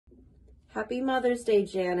Happy Mother's Day,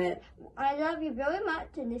 Janet. I love you very much,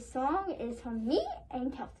 and this song is from me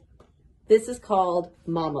and Kelsey. This is called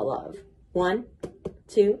Mama Love. 1,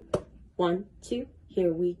 2, 1, 2.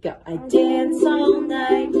 Here we go. I dance all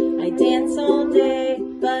night, I dance all day,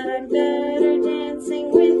 but I'm better dancing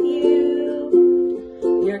with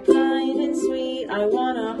you. You're kind and sweet, I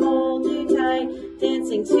wanna hold you tight,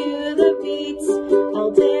 dancing to the beats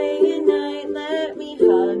all day and night. Let me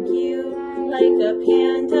hug you like a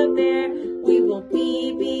panda bear. We will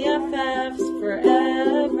be BFFs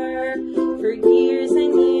forever, for years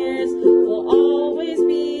and years. We'll always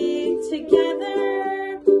be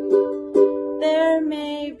together. There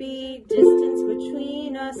may be distance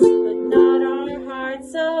between us, but not our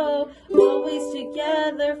hearts. So always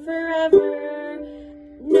together forever,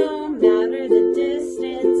 no matter the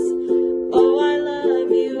distance. Oh, I love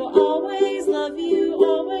you, always,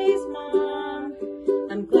 Mom.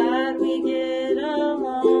 I'm glad we get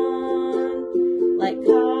along like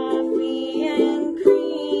coffee and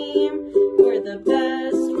cream. We're the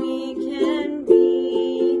best we can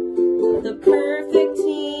be, the perfect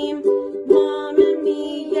team, Mom and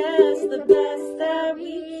me, yes, the best that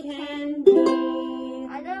we can be.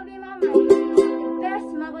 I love you, Mom. The best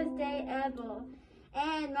Mother's Day ever.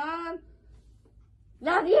 And Mom,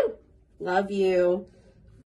 love you. Love you.